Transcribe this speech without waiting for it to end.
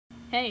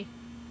Hey,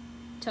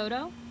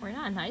 Toto, we're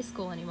not in high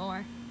school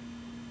anymore.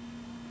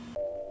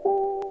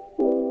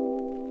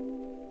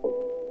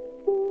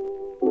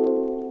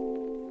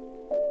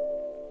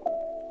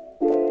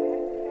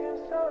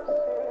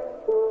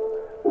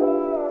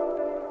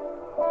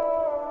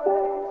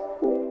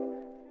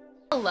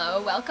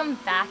 Hello, welcome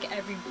back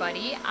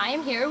everybody. I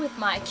am here with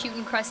my cute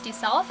and crusty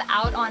self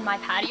out on my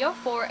patio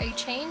for a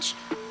change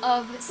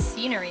of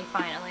scenery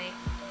finally.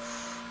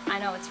 I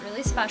know it's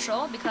really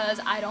special because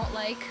I don't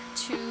like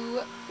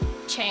to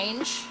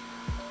change.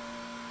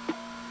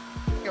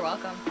 You're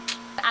welcome.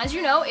 As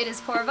you know, it is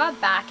Poorva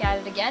back at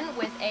it again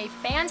with a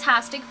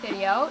fantastic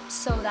video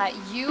so that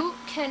you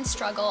can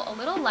struggle a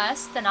little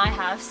less than I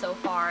have so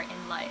far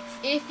in life.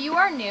 If you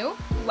are new,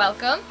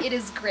 welcome. It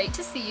is great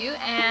to see you,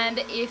 and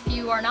if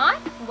you are not,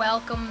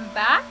 welcome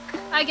back,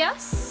 I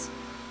guess.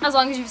 As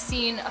long as you've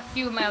seen a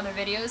few of my other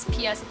videos.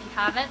 P.S. if you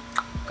haven't,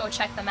 go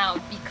check them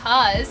out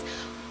because,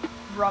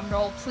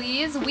 drumroll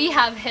please, we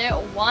have hit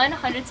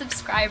 100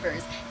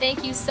 subscribers.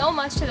 Thank you so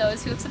much to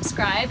those who have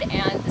subscribed,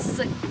 and this is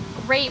a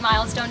great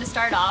milestone to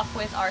start off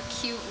with our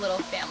cute little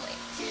family.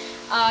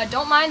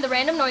 Don't mind the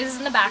random noises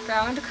in the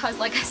background because,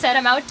 like I said,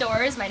 I'm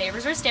outdoors, my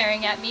neighbors are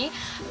staring at me,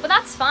 but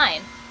that's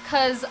fine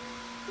because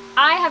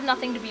I have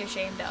nothing to be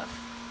ashamed of.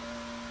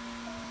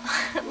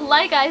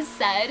 Like I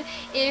said,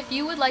 if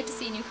you would like to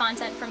see new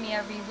content from me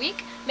every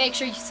week, make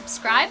sure you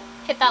subscribe,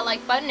 hit that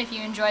like button if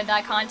you enjoyed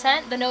that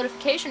content, the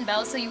notification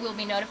bell so you will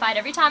be notified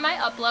every time I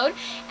upload,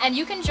 and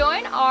you can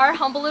join our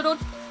humble little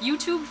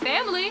YouTube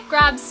family.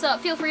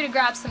 Feel free to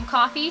grab some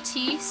coffee,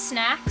 tea,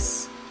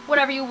 snacks,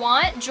 whatever you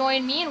want.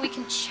 Join me and we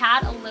can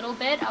chat a little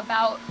bit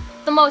about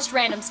the most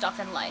random stuff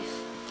in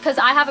life. Because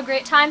I have a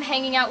great time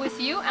hanging out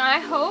with you, and I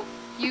hope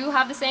you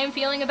have the same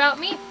feeling about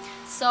me.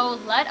 So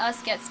let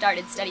us get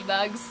started, study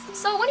bugs.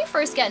 So when you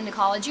first get into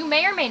college, you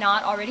may or may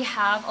not already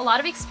have a lot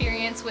of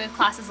experience with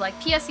classes like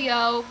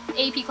PSEO,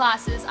 AP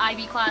classes,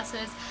 IB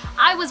classes.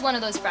 I was one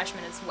of those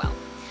freshmen as well.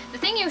 The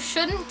thing you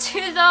shouldn't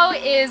do though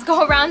is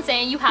go around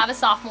saying you have a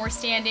sophomore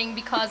standing,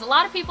 because a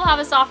lot of people have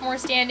a sophomore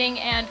standing,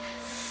 and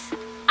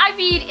I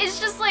mean,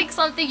 it's just like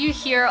something you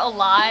hear a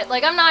lot.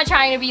 Like, I'm not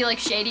trying to be like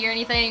shady or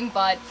anything,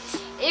 but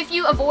if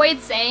you avoid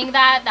saying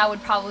that, that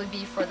would probably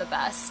be for the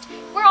best.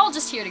 We're all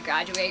just here to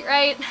graduate,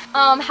 right?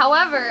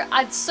 However,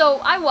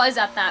 I was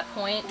at that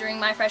point during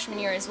my freshman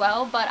year as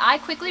well, but I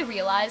quickly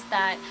realized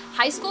that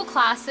high school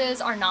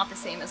classes are not the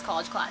same as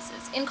college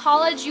classes. In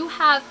college, you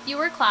have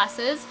fewer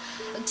classes,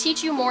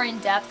 teach you more in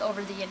depth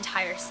over the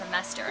entire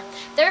semester.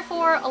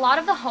 Therefore, a lot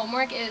of the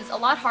homework is a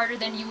lot harder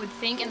than you would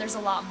think, and there's a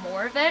lot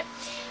more of it.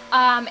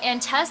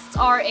 And tests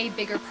are a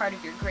bigger part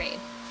of your grade.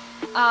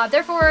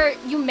 Therefore,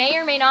 you may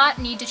or may not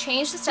need to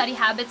change the study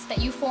habits that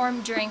you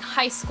formed during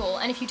high school.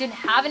 And if you didn't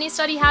have any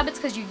study habits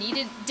because you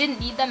didn't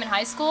need them in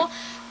high school,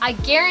 I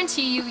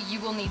guarantee you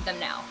will need them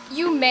now.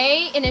 You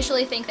may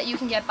initially think that you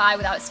can get by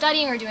without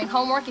studying or doing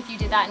homework if you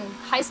did that in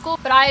high school,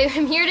 but I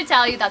am here to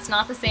tell you that's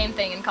not the same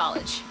thing in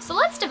college. So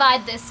let's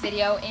divide this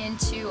video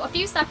into a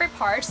few separate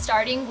parts,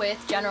 starting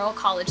with general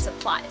college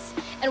supplies.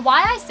 And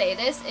why I say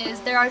this is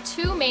there are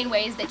two main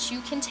ways that you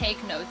can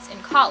take notes in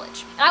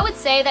college. And I would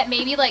say that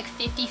maybe like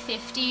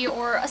 50-50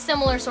 or a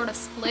similar sort of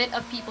split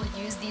of people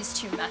use these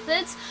two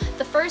methods,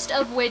 the first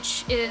of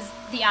which is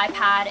the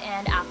iPad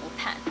and Apple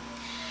Pen.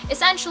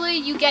 Essentially,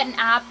 you get an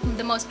app,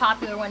 the most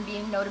popular one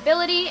being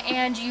Notability,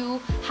 and you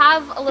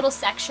have a little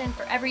section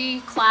for every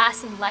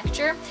class and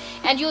lecture,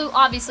 and you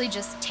obviously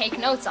just take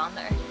notes on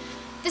there.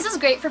 This is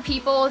great for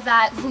people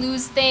that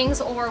lose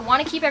things or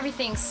want to keep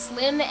everything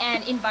slim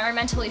and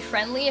environmentally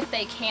friendly if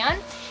they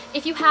can.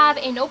 If you have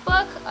a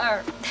notebook,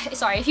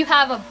 if you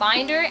have a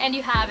binder and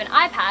you have an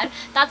iPad,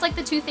 that's like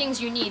the two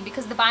things you need,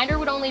 because the binder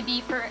would only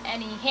be for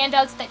any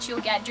handouts that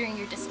you'll get during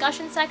your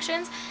discussion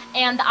sections,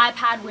 and the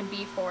iPad would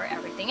be for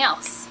everything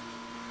else.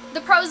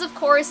 The pros, of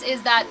course,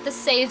 is that this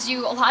saves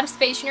you a lot of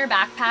space in your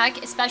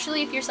backpack,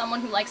 especially if you're someone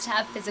who likes to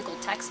have physical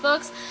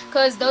textbooks,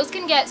 because those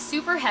can get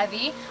super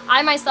heavy.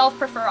 I myself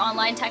prefer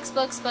online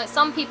textbooks, but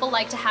some people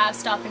like to have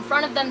stuff in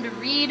front of them to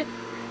read.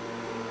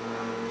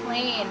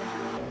 Plain.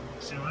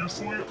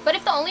 Seriously? But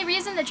if the only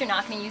reason that you're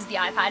not going to use the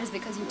iPad is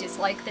because you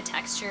dislike the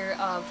texture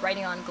of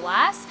writing on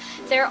glass,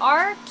 there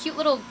are cute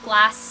little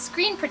glass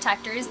screen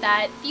protectors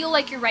that feel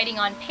like you're writing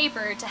on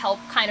paper to help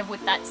kind of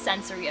with that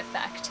sensory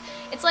effect.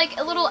 It's like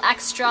a little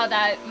extra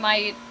that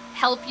might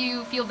help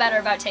you feel better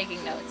about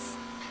taking notes.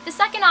 The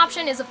second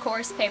option is, of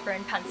course, paper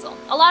and pencil.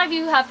 A lot of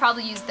you have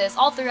probably used this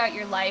all throughout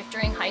your life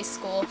during high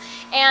school,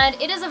 and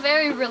it is a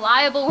very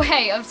reliable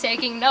way of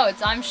taking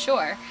notes, I'm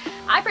sure.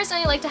 I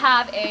personally like to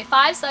have a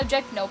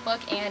 5-subject notebook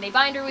and a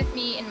binder with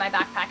me in my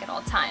backpack at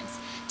all times.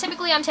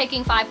 Typically, I'm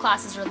taking 5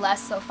 classes or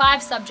less, so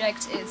 5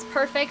 subjects is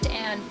perfect,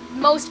 and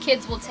most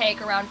kids will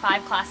take around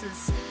 5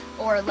 classes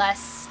or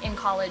less in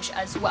college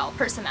as well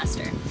per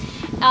semester.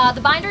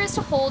 The binder is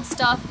to hold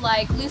stuff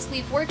like loose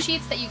leaf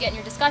worksheets that you get in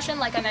your discussion,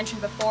 like I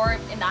mentioned before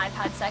in the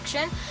iPad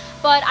section,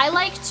 but I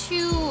like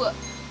to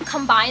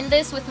combine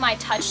this with my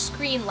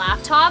touchscreen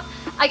laptop.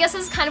 I guess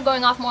this is kind of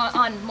going off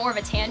on more of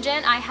a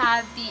tangent. I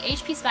have the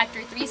HP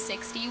Spectre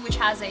 360, which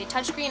has a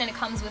touchscreen and it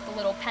comes with a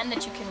little pen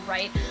that you can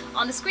write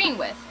on the screen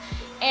with.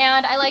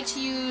 And I like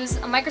to use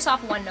a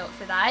Microsoft OneNote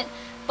for that,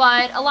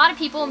 but a lot of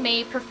people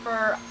may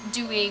prefer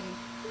doing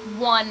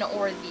one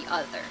or the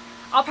other.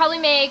 I'll probably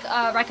make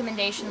a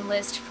recommendation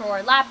list for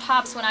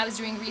laptops when I was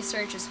doing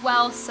research as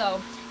well,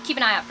 so keep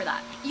an eye out for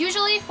that.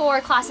 Usually for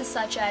classes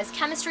such as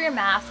chemistry or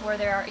math, where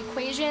there are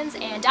equations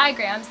and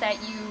diagrams that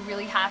you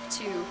really have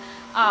to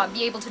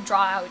be able to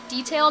draw out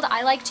detailed,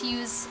 I like to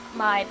use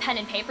my pen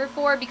and paper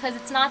for, because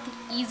it's not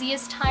the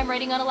easiest time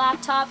writing on a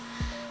laptop.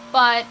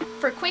 But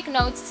for quick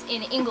notes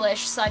in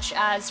English, such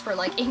as for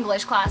like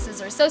English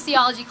classes or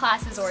sociology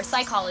classes or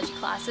psychology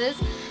classes,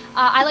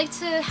 I like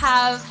to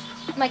have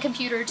my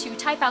computer to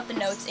type out the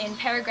notes in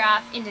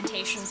paragraph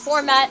indentation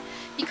format,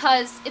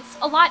 because it's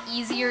a lot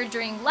easier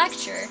during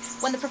lecture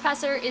when the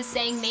professor is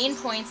saying main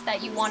points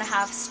that you want to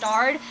have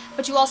starred,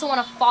 but you also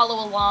want to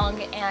follow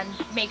along and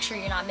make sure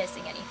you're not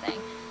missing anything.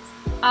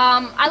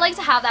 I like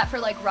to have that for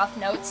like rough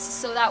notes,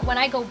 so that when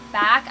I go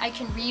back I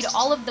can read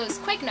all of those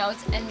quick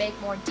notes and make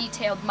more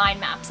detailed mind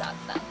maps out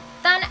of them.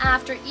 Then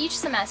after each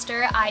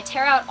semester I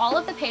tear out all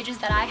of the pages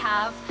that I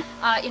have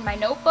in my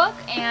notebook,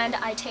 and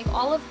I take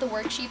all of the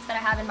worksheets that I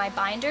have in my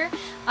binder,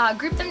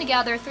 group them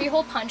together,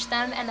 3-hole punch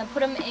them, and then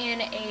put them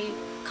in a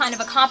kind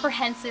of a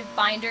comprehensive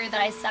binder that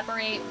I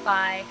separate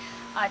by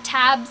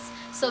tabs,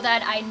 so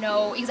that I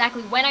know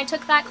exactly when I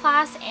took that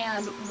class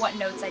and what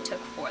notes I took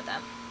for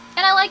them.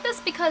 And I like this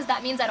because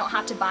that means I don't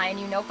have to buy a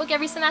new notebook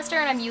every semester,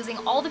 and I'm using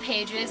all the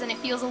pages, and it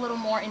feels a little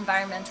more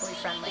environmentally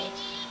friendly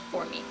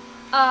for me.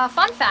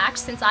 Fun fact,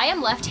 since I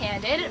am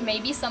left-handed,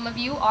 maybe some of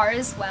you are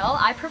as well,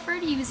 I prefer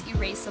to use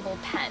erasable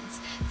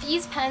pens.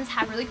 These pens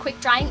have really quick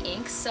drying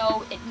ink,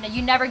 so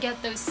you never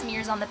get those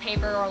smears on the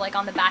paper or like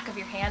on the back of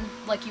your hand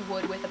like you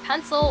would with a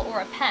pencil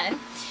or a pen.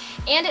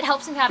 And it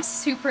helps them have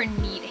super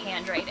neat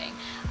handwriting.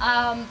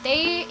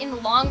 They, in the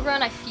long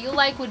run, I feel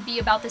like would be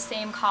about the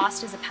same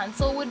cost as a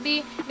pencil would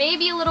be.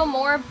 Maybe a little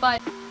more, but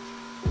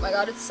oh my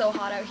god, it's so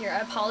hot out here. I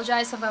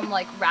apologize if I'm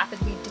like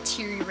rapidly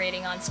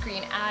deteriorating on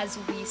screen as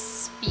we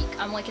speak.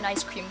 I'm like an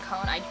ice cream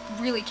cone. I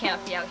really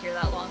can't be out here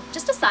that long.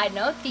 Just a side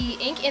note, the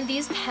ink in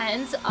these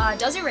pens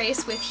does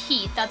erase with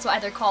heat. That's why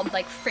they're called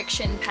like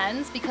friction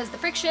pens, because the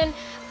friction,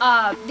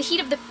 the heat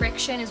of the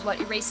friction is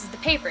what erases the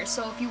paper.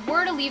 So if you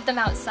were to leave them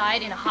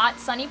outside in a hot,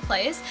 sunny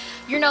place,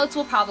 your notes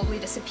will probably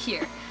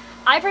disappear.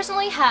 I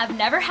personally have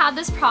never had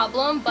this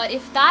problem, but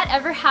if that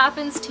ever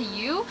happens to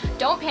you,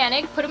 don't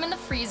panic, put them in the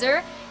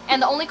freezer.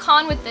 And the only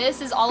con with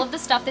this is all of the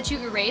stuff that you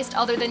erased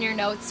other than your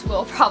notes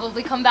will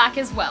probably come back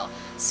as well.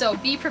 So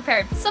be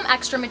prepared. Some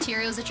extra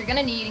materials that you're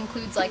gonna need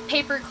includes like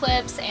paper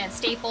clips and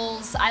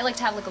staples. I like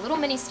to have like a little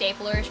mini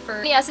stapler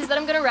for the essays that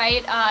I'm gonna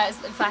write,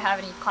 if I have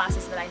any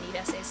classes that I need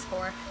essays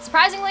for.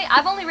 Surprisingly,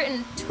 I've only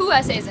written 2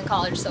 essays in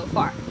college so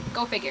far.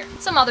 Go figure.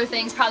 Some other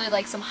things, probably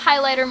like some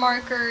highlighter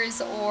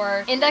markers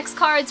or index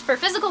cards for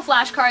physical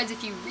flashcards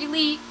if you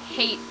really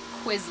hate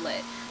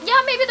Quizlet.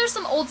 Yeah, maybe there's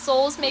some old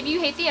souls, maybe you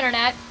hate the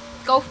internet.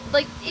 Go,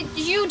 like,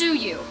 you do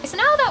you. So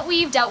now that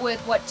we've dealt with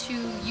what to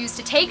use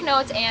to take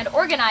notes and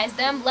organize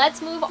them,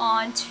 let's move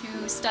on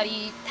to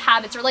study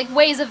habits, or like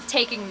ways of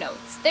taking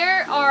notes.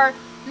 There are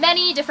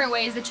many different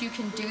ways that you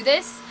can do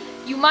this.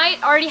 You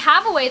might already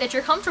have a way that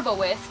you're comfortable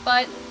with,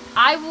 but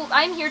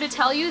I'm here to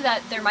tell you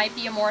that there might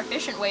be a more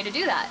efficient way to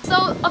do that.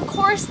 So, of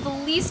course, the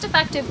least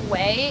effective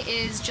way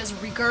is just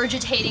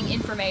regurgitating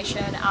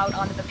information out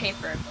onto the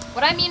paper.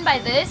 What I mean by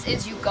this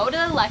is you go to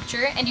the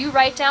lecture and you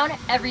write down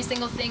every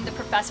single thing the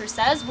professor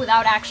says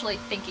without actually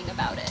thinking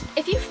about it.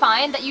 If you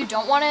find that you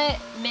don't want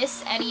to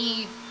miss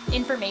any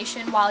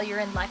information while you're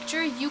in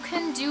lecture, you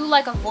can do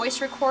like a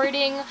voice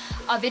recording,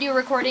 a video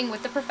recording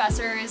with the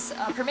professor's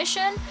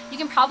permission. You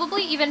can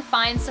probably even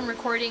find some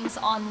recordings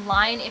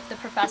online if the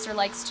professor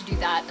likes to do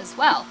that as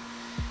well.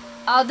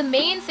 The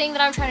main thing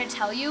that I'm trying to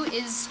tell you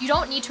is you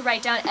don't need to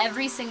write down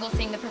every single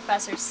thing the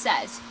professor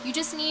says. You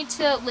just need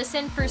to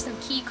listen for some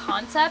key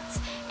concepts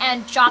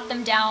and jot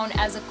them down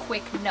as a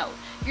quick note.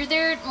 You're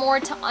there more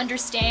to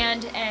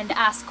understand and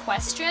ask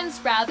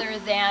questions rather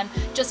than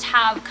just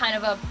have kind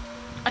of a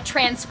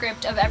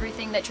transcript of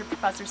everything that your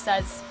professor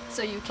says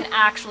so you can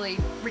actually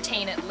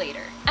retain it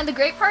later. And the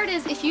great part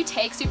is if you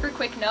take super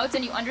quick notes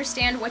and you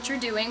understand what you're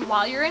doing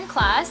while you're in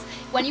class,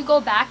 when you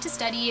go back to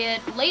study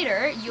it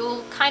later,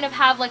 you'll kind of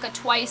have like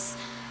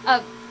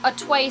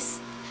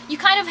you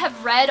kind of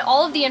have read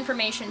all of the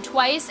information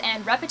twice,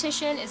 and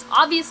repetition is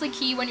obviously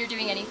key when you're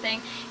doing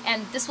anything,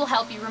 and this will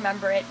help you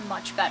remember it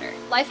much better.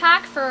 Life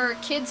hack for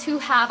kids who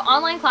have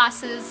online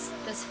classes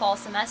this fall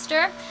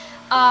semester.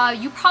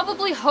 You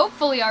probably,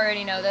 hopefully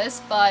already know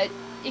this, but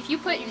if you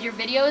put your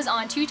videos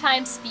on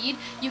 2x speed,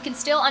 you can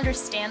still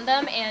understand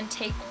them and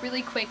take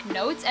really quick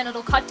notes, and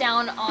it'll cut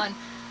down on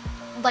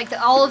like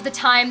all of the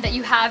time that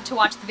you have to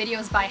watch the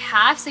videos by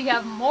half, so you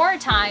have more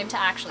time to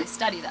actually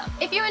study them.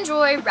 If you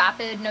enjoy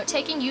rapid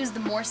note-taking, use the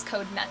Morse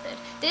code method.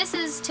 This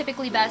is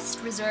typically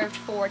best reserved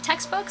for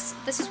textbooks.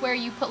 This is where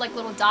you put like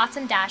little dots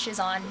and dashes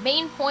on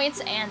main points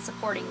and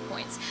supporting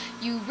points.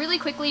 You really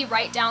quickly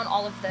write down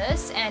all of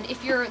this, and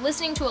if you're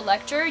listening to a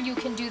lecture, you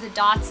can do the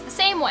dots the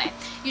same way.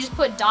 You just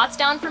put dots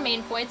down for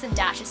main points and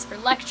dashes for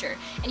lecture,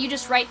 and you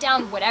just write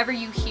down whatever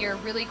you hear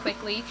really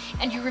quickly,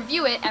 and you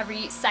review it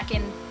every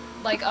second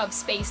of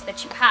space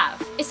that you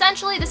have.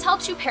 Essentially, this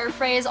helps you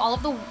paraphrase all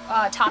of the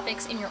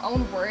topics in your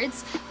own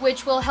words,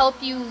 which will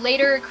help you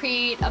later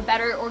create a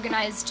better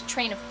organized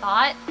train of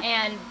thought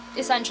and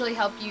essentially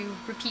help you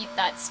repeat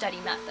that study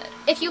method.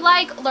 If you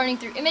like learning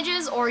through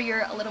images or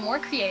you're a little more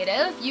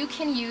creative, you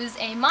can use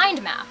a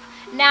mind map.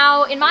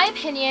 Now, in my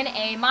opinion,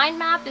 a mind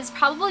map is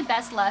probably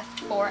best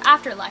left for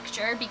after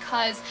lecture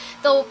because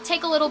they'll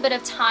take a little bit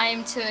of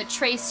time to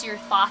trace your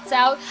thoughts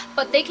out,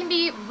 but they can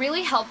be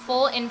really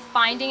helpful in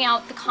finding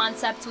out the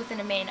concepts within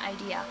a main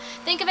idea.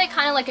 Think of it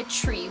kind of like a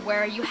tree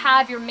where you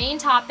have your main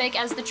topic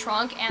as the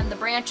trunk and the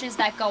branches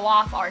that go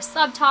off are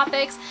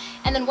subtopics,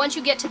 and then once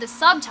you get to the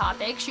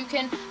subtopics, you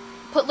can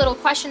put little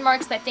question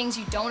marks by things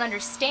you don't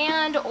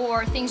understand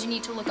or things you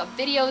need to look up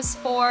videos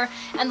for,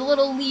 and the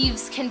little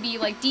leaves can be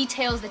like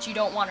details that you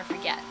don't want to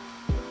forget.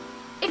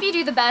 If you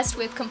do the best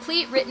with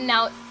complete written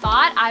out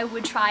thought, I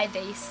would try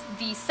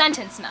the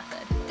sentence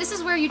method. This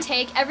is where you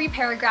take every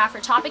paragraph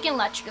or topic in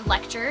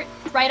lecture,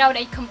 write out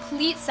a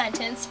complete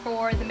sentence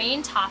for the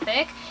main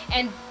topic,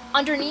 and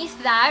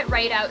underneath that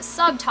write out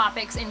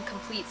subtopics in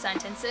complete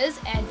sentences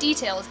and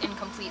details in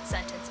complete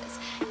sentences.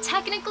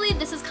 Technically,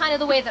 this is kind of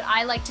the way that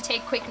I like to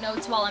take quick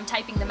notes while I'm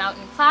typing them out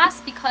in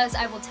class, because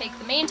I will take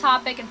the main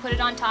topic and put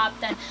it on top,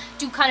 then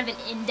do kind of an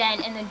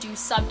indent and then do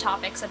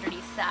subtopics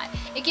underneath that.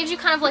 It gives you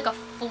kind of like a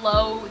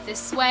flow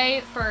this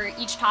way for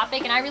each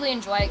topic, and I really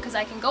enjoy it because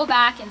I can go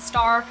back and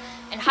star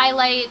and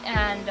highlight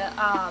and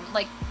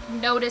like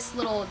notice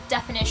little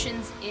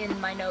definitions in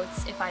my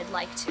notes if I'd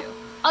like to.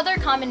 Other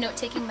common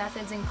note-taking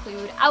methods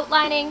include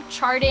outlining,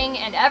 charting,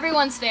 and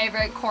everyone's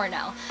favorite,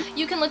 Cornell.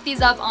 You can look these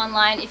up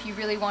online if you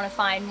really want to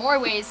find more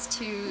ways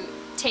to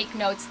take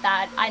notes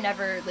that I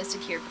never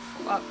listed here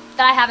before,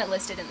 that I haven't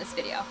listed in this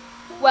video.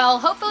 Well,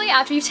 hopefully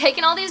after you've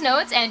taken all these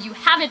notes and you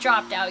haven't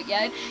dropped out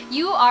yet,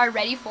 you are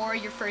ready for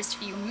your first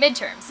few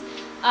midterms.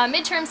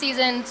 Midterm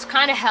season's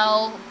kind of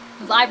hell.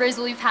 Libraries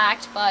will be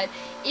packed, but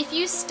if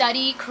you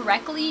study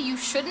correctly, you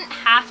shouldn't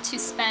have to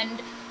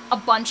spend a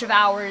bunch of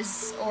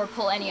hours or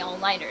pull any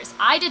all-nighters.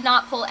 I did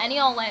not pull any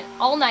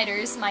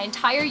all-nighters my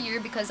entire year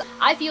because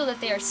I feel that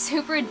they are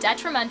super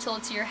detrimental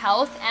to your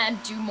health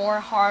and do more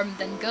harm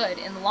than good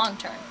in the long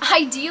term.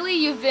 Ideally,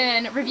 you've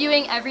been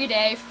reviewing every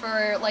day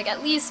for like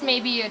at least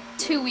maybe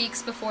 2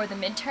 weeks before the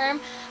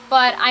midterm,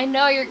 but I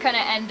know you're gonna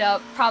end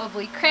up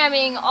probably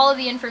cramming all of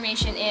the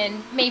information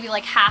in maybe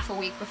like half a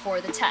week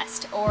before the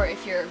test, or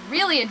if you're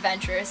really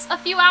adventurous, a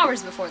few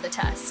hours before the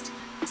test.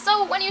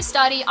 So when you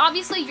study,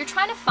 obviously you're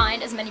trying to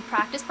find as many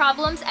practice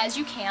problems as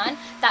you can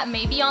that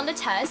may be on the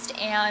test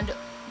and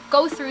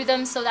go through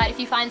them so that if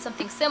you find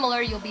something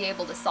similar, you'll be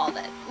able to solve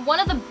it.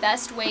 One of the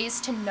best ways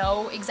to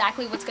know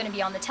exactly what's going to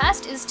be on the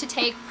test is to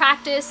take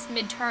practice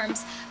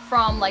midterms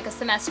from like a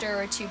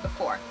semester or two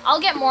before. I'll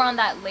get more on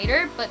that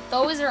later, but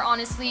those are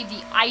honestly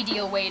the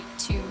ideal way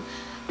to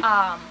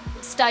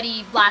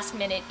study last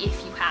minute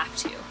if you have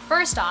to.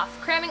 First off,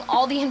 cramming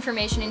all the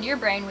information into your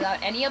brain without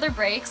any other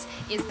breaks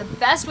is the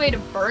best way to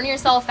burn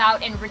yourself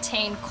out and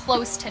retain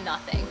close to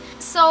nothing.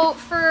 So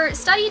for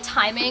study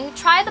timing,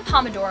 try the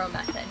Pomodoro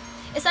method.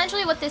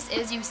 Essentially what this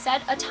is, you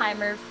set a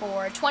timer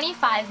for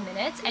 25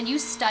 minutes and you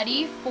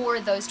study for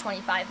those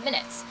 25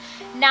 minutes.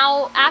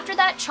 Now, after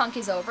that chunk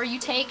is over, you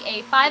take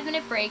a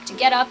 5-minute break to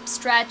get up,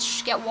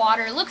 stretch, get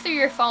water, look through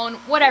your phone,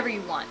 whatever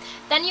you want.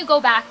 Then you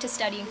go back to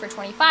studying for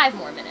 25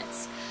 more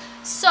minutes.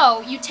 So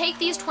you take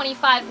these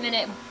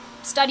 25-minute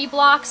study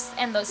blocks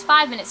and those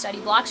 5-minute study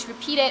blocks,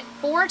 repeat it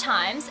 4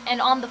 times, and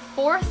on the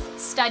 4th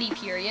study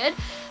period,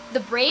 the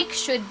break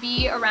should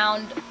be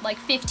around like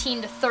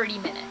 15 to 30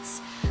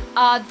 minutes.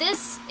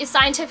 This is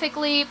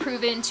scientifically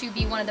proven to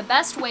be one of the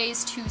best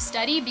ways to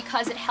study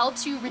because it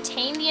helps you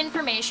retain the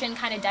information,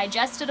 kind of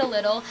digest it a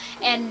little,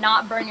 and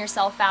not burn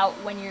yourself out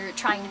when you're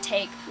trying to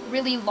take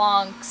really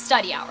long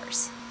study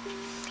hours.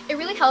 It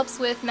really helps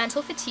with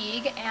mental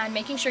fatigue and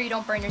making sure you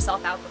don't burn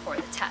yourself out before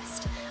the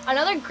test.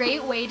 Another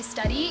great way to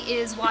study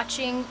is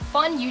watching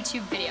fun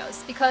YouTube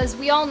videos, because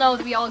we all know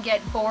that we all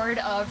get bored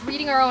of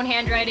reading our own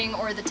handwriting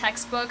or the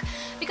textbook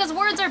because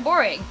words are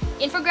boring.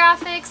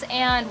 Infographics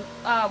and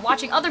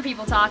watching other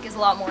people talk is a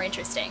lot more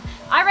interesting.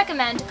 I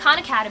recommend Khan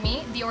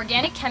Academy. The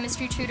organic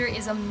chemistry tutor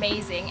is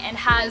amazing and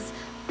has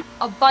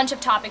a bunch of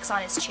topics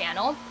on his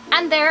channel,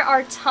 and there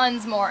are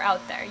tons more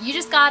out there. You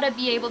just gotta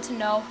be able to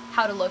know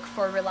how to look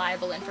for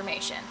reliable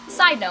information.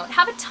 Side note,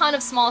 have a ton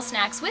of small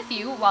snacks with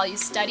you while you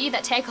study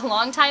that take a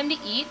long time to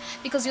eat,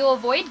 because you'll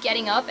avoid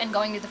getting up and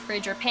going to the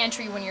fridge or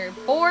pantry when you're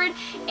bored,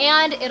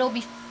 and it'll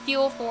be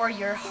fuel for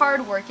your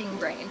hard-working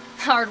brain.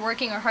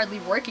 Hard-working or hardly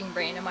working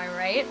brain, am I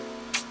right?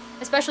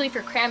 especially if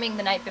you're cramming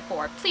the night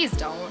before. Please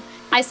don't.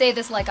 I say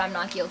this like I'm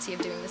not guilty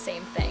of doing the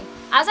same thing.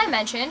 As I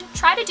mentioned,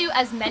 try to do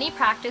as many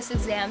practice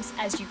exams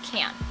as you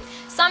can.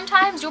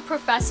 Sometimes your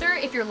professor,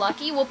 if you're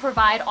lucky, will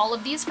provide all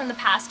of these from the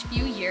past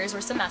few years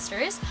or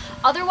semesters.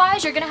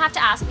 Otherwise, you're going to have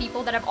to ask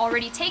people that have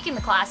already taken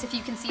the class if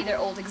you can see their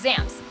old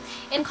exams.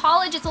 In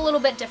college, it's a little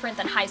bit different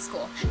than high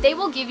school. They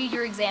will give you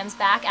your exams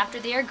back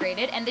after they are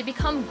graded, and they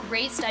become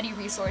great study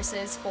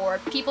resources for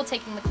people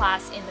taking the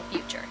class in the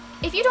future.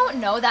 If you don't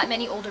know that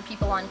many older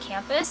people on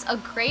campus, a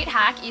great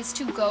hack is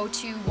to go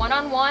to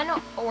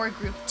one-on-one or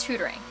group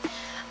tutoring.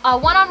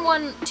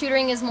 One-on-one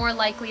tutoring is more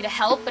likely to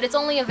help, but it's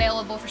only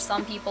available for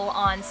some people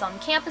on some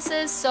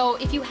campuses, so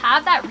if you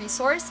have that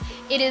resource,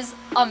 it is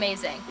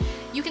amazing.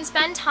 You can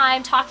spend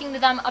time talking to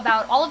them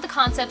about all of the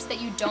concepts that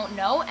you don't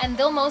know, and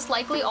they'll most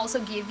likely also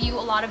give you a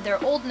lot of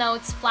their old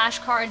notes,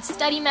 flashcards,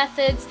 study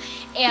methods,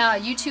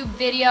 YouTube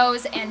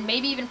videos, and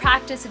maybe even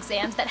practice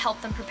exams that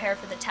help them prepare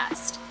for the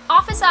test.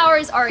 Office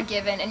hours are a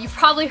given, and you've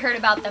probably heard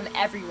about them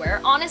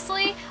everywhere.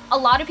 Honestly, a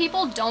lot of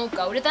people don't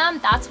go to them.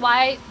 That's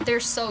why they're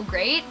so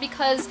great,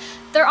 because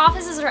their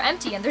offices are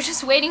empty and they're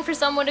just waiting for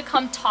someone to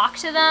come talk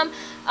to them,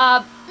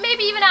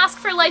 maybe even ask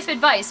for life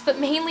advice, but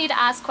mainly to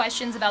ask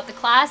questions about the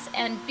class,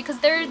 and because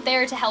they're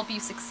there to help you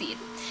succeed.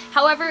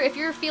 However, if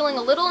you're feeling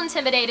a little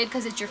intimidated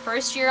because it's your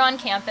first year on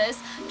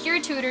campus, peer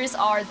tutors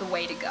are the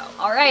way to go.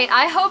 Alright,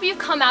 I hope you've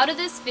come out of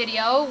this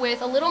video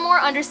with a little more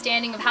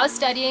understanding of how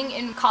studying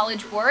in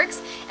college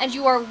works, and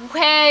you are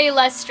way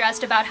less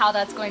stressed about how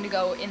that's going to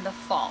go in the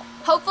fall.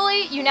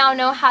 Hopefully, you now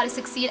know how to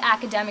succeed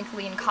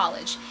academically in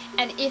college.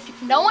 And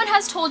if no one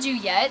has told you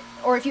yet,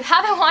 or if you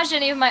haven't watched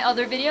any of my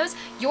other videos,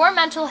 your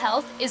mental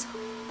health is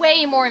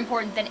way more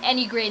important than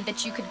any grade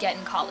that you could get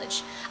in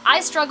college. I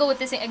struggle with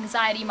this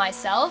anxiety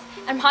myself,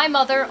 and my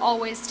mother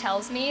always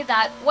tells me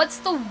that what's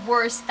the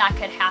worst that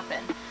could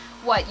happen?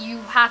 What, you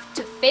have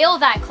to fail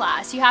that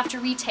class, you have to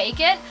retake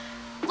it?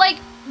 Like,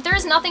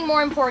 there's nothing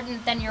more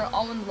important than your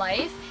own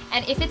life,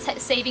 and if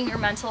it's saving your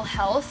mental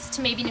health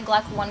to maybe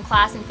neglect one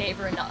class in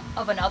favor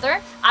of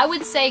another, I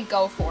would say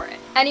go for it.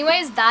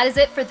 Anyways, that is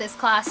it for this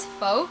class,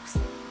 folks.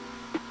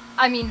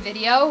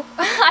 Video.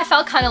 I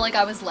felt kind of like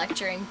I was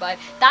lecturing, but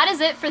that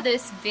is it for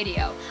this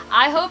video.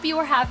 I hope you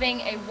are having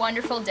a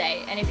wonderful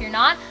day, and if you're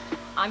not,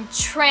 I'm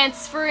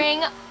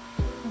transferring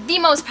the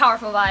most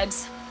powerful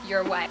vibes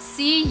your way.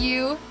 See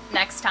you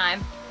next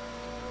time.